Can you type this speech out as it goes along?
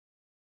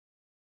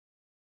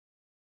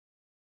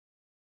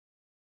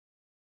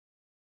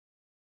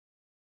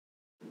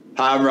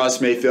Hi, I'm Ross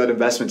Mayfield,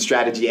 investment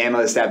strategy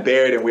analyst at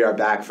Baird, and we are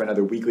back for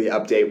another weekly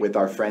update with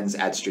our friends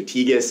at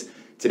Strategas.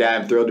 Today,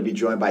 I'm thrilled to be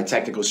joined by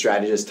technical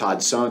strategist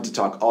Todd Sohn to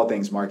talk all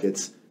things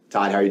markets.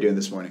 Todd, how are you doing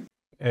this morning?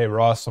 Hey,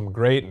 Ross, I'm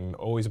great and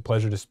always a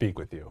pleasure to speak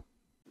with you.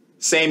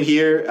 Same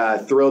here.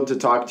 Thrilled to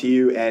talk to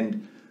you.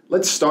 And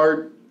let's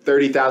start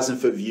 30,000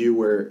 foot view.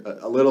 We're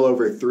a little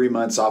over 3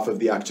 months off of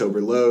the October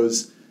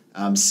lows,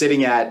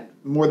 sitting at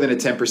more than a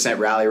 10%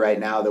 rally right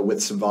now, though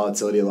with some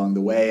volatility along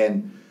the way.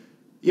 And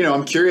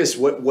I'm curious,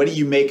 what do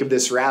you make of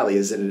this rally?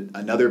 Is it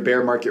another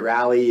bear market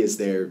rally? Is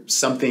there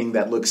something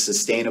that looks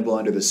sustainable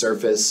under the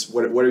surface?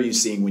 What are you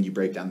seeing when you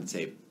break down the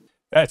tape?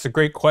 That's a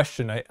great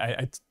question.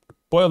 I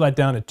boil that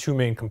down to two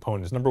main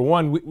components. Number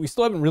one, we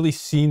still haven't really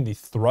seen the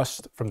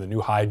thrust from the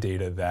new high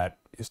data that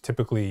is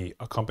typically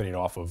accompanied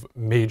off of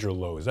major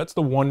lows. That's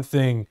the one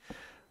thing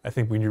I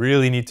think we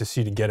really need to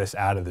see to get us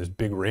out of this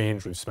big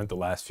range we've spent the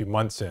last few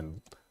months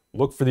in.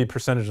 Look for the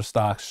percentage of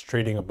stocks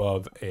trading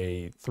above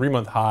a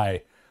 3-month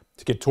high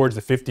to get towards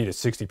the 50 to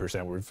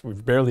 60%.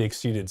 We've barely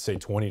exceeded, say,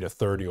 20 to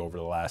 30 over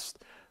the last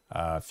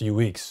few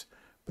weeks.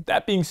 But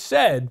that being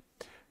said,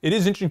 it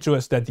is interesting to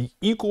us that the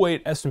equal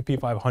weight S&P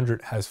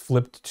 500 has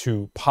flipped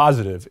to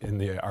positive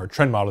in our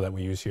trend model that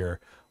we use here,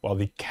 while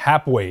the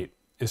cap weight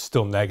is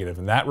still negative.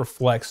 And that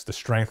reflects the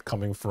strength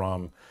coming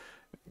from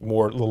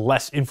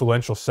less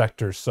influential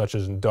sectors such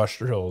as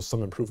industrials,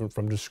 some improvement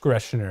from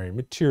discretionary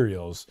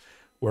materials,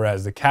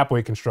 whereas the cap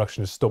weight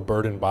construction is still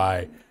burdened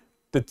by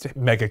the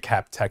mega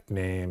cap tech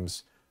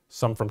names,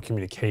 some from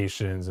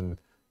communications, and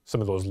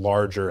some of those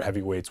larger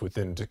heavyweights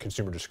within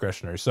consumer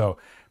discretionary. So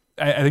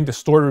I think the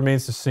story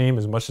remains the same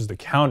as much as the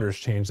counters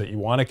change, that you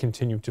want to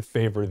continue to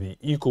favor the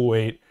equal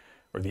weight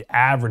or the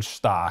average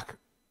stock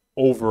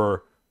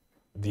over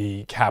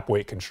the cap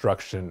weight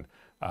construction,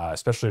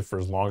 especially for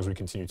as long as we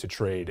continue to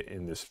trade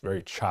in this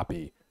very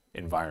choppy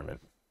environment.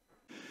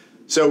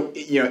 So,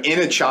 in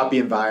a choppy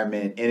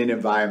environment, in an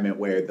environment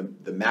where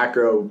the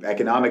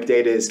macroeconomic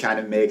data is kind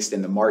of mixed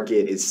and the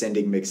market is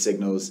sending mixed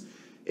signals,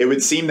 it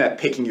would seem that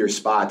picking your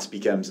spots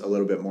becomes a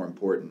little bit more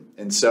important.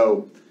 And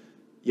so,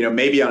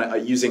 maybe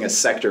using a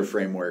sector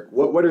framework,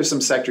 what are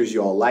some sectors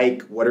you all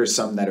like? What are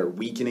some that are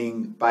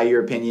weakening by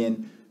your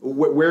opinion?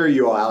 Where are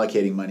you all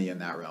allocating money in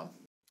that realm?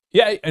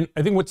 Yeah, and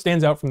I think what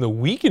stands out from the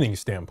weakening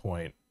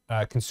standpoint,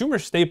 consumer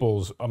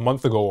staples a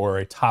month ago were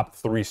a top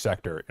 3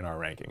 sector in our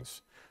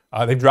rankings.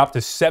 They dropped to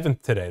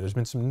 7th today. There's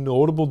been some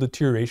notable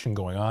deterioration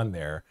going on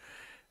there.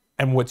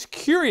 And what's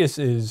curious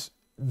is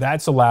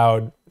that's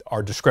allowed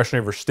our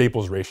discretionary versus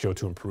staples ratio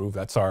to improve.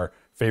 That's our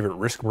favorite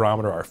risk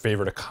barometer, our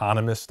favorite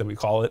economist that we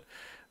call it,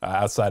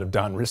 outside of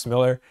Don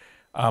Rissmiller.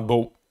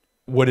 But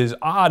what is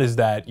odd is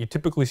that you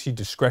typically see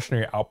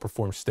discretionary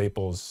outperform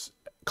staples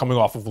coming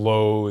off of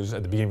lows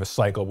at the beginning of a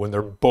cycle when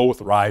they're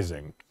both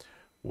rising.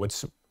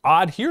 What's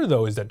odd here,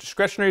 though, is that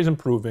discretionary is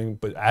improving,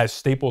 but as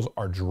staples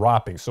are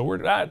dropping. So we're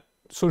not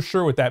so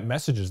sure what that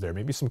message is there.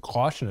 Maybe some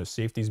caution as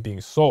safety is being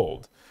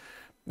sold.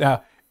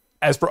 Now,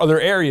 as for other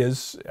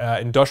areas,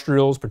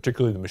 industrials,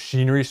 particularly the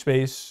machinery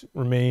space,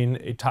 remain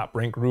a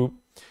top-ranked group.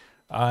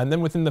 And then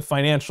within the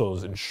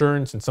financials,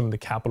 insurance and some of the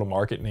capital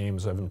market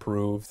names have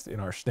improved in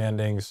our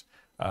standings.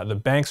 The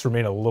banks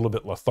remain a little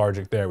bit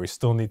lethargic there. We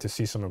still need to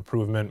see some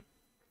improvement.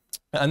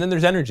 And then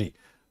there's energy,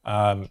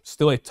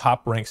 still a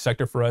top-ranked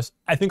sector for us.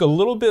 I think a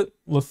little bit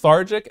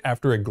lethargic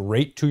after a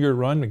great 2-year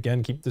run.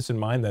 Again, keep this in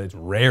mind that it's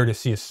rare to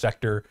see a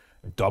sector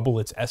double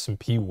its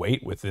S&P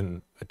weight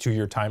within a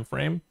 2-year time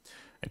frame.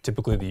 And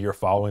typically the year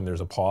following,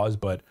 there's a pause,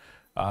 but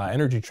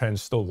energy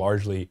trends still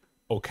largely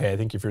okay. I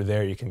think if you're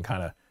there, you can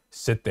kind of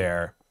sit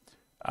there.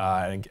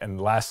 And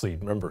lastly,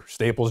 remember,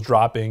 staples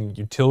dropping,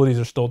 utilities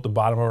are still at the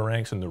bottom of our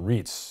ranks, and the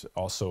REITs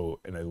also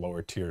in a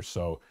lower tier.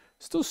 So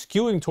still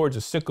skewing towards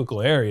the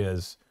cyclical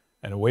areas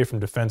and away from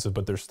defensive,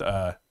 but there's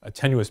a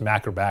tenuous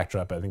macro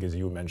backdrop, I think, as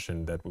you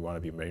mentioned, that we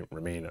want to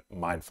remain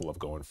mindful of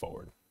going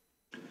forward.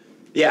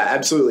 Yeah,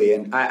 absolutely.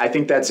 And I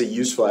think that's a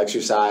useful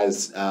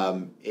exercise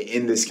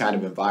in this kind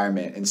of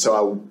environment. And so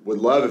I would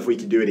love if we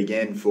could do it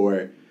again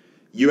for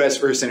U.S.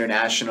 versus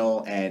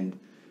international. And,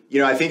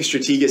 I think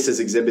Strategas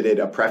has exhibited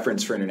a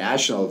preference for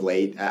international of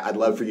late. I'd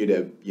love for you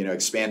to,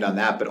 expand on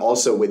that. But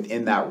also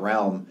within that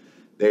realm,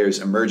 there's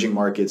emerging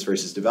markets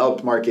versus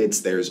developed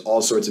markets. There's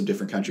all sorts of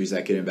different countries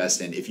that could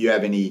invest in. If you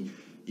have any,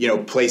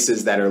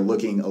 places that are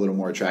looking a little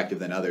more attractive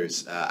than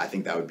others, I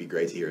think that would be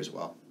great to hear as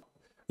well.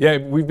 Yeah,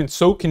 we've been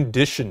so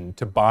conditioned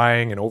to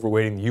buying and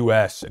overweighting the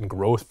U.S. and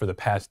growth for the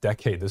past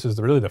decade. This is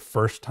really the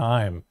first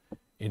time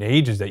in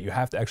ages that you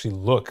have to actually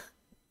look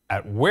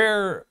at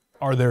where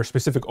are there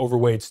specific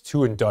overweights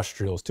to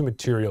industrials, to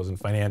materials and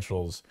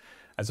financials,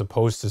 as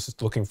opposed to just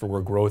looking for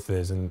where growth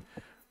is. And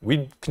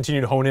we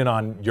continue to hone in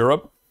on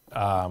Europe.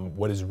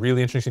 What is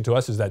really interesting to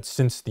us is that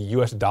since the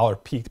U.S. dollar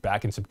peaked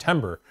back in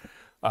September,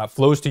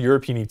 flows to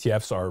European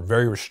ETFs are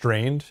very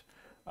restrained.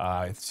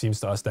 It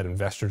seems to us that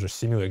investors are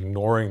seemingly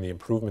ignoring the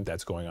improvement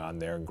that's going on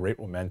there, and great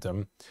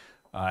momentum.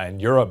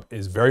 And Europe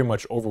is very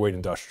much overweight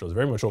industrials,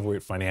 very much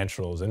overweight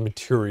financials and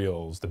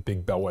materials, the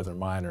big bellwether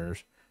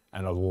miners,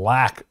 and a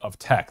lack of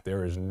tech.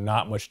 There is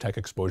not much tech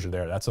exposure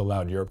there. That's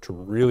allowed Europe to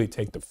really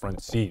take the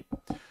front seat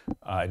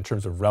in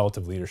terms of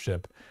relative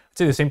leadership. I'd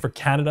say the same for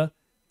Canada.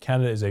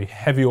 Canada is a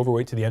heavy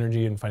overweight to the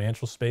energy and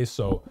financial space.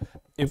 So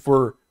if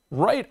we're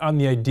right on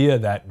the idea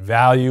that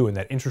value and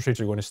that interest rates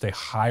are going to stay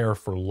higher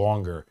for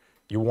longer,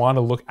 you want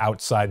to look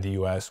outside the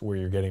US where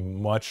you're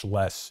getting much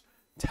less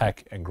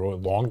tech and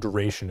long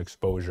duration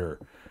exposure.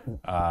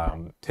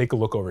 Take a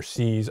look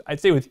overseas. I'd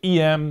say with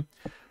EM,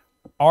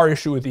 our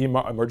issue with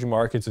emerging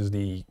markets is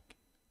the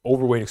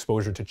overweight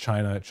exposure to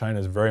China. China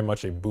is very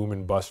much a boom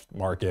and bust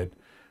market.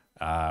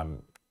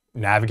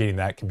 Navigating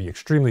that can be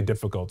extremely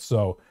difficult.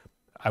 So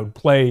I would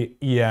play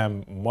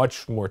EM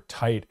much more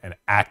tight and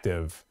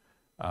active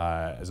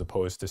as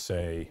opposed to,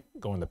 say,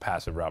 going the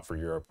passive route for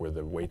Europe where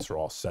the weights are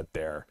all set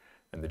there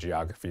and the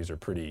geographies are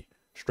pretty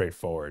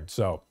straightforward.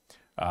 So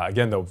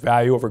again, though,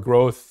 value over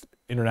growth,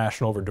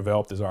 international over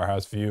developed is our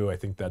house view. I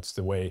think that's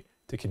the way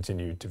to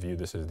continue to view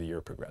this as the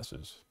year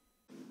progresses.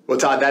 Well,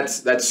 Todd,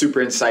 that's super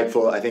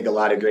insightful. I think a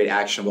lot of great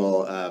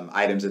actionable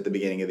items at the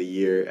beginning of the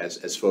year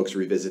as folks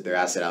revisit their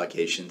asset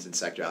allocations and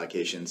sector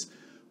allocations. I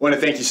want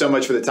to thank you so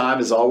much for the time,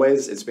 as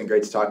always. It's been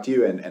great to talk to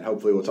you, and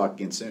hopefully we'll talk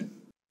again soon.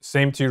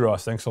 Same to you,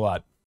 Ross. Thanks a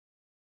lot.